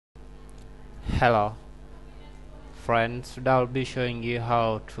Hello friends, today I'll be showing you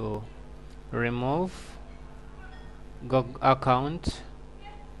how to remove Google account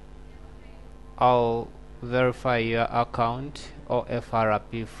or verify your account or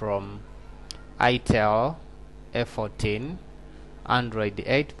FRP from itel A14 Android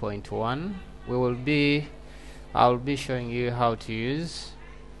 8.1. I'll be showing you how to use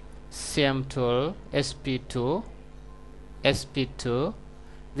same tool SP2.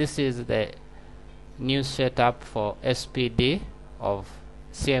 This is the new setup for SPD of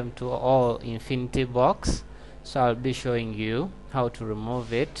CM2 or InfinityBox. So I'll be showing you how to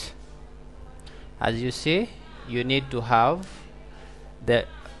remove it. As you see, you need to have the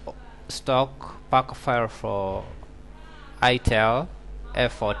stock pack file for itel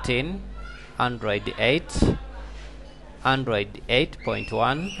F14 Android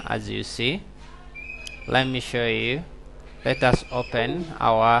 8.1. As you see, let me show you. Let us open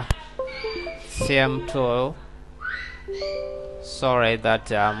our CM tool. Sorry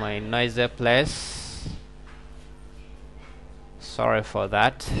that I'm in a noisy place. Sorry for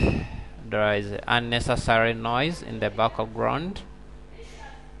that. There is unnecessary noise in the background,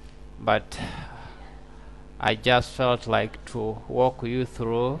 but I just felt like to walk you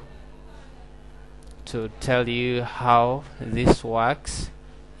through to tell you how this works.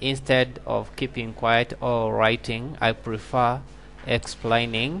 Instead of keeping quiet or writing, I prefer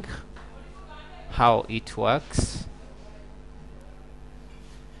explaining how it works.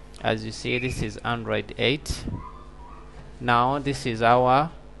 As you see, this is Android 8. Now this is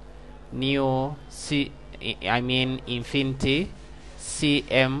our new Infinity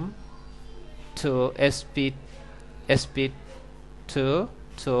CM2 SP2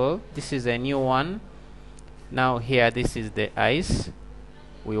 tool. This is a new one. Now here, this is the eyes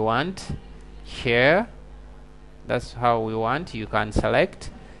we want. Here, that's how we want. You can select.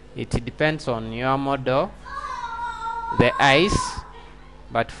 It depends on your model, the eyes,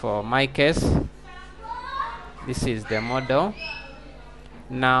 but for my case, this is the model.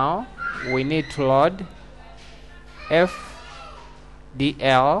 Now we need to load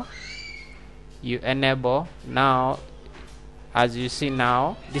FDL. You enable. Now, as you see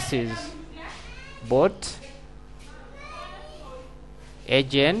now, this is boot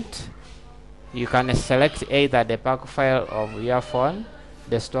agent. You can select either the pack file of your phone,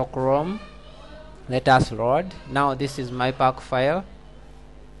 the stock ROM. Let us load. Now this is my pack file.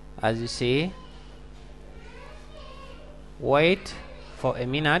 As you see, wait for a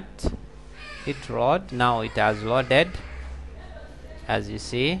minute, it load. Now it has loaded, as you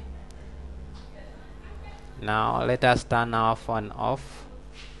see. Now let us turn our phone off.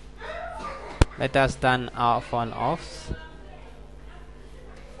 Let us turn our phone off.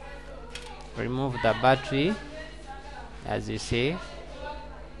 Remove the battery. As you see,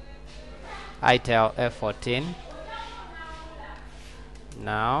 itel F14.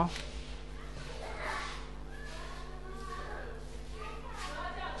 Now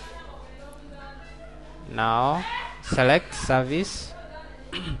select service.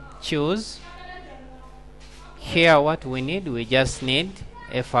 Choose. Here what we need, we just need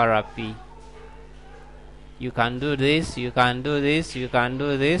FRP. You can do this, you can do this, you can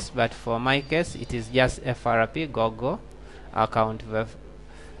do this, but for my case it is just FRP, Google account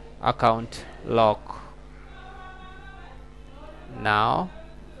lock. Now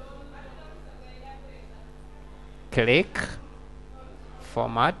click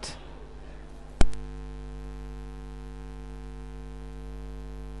format.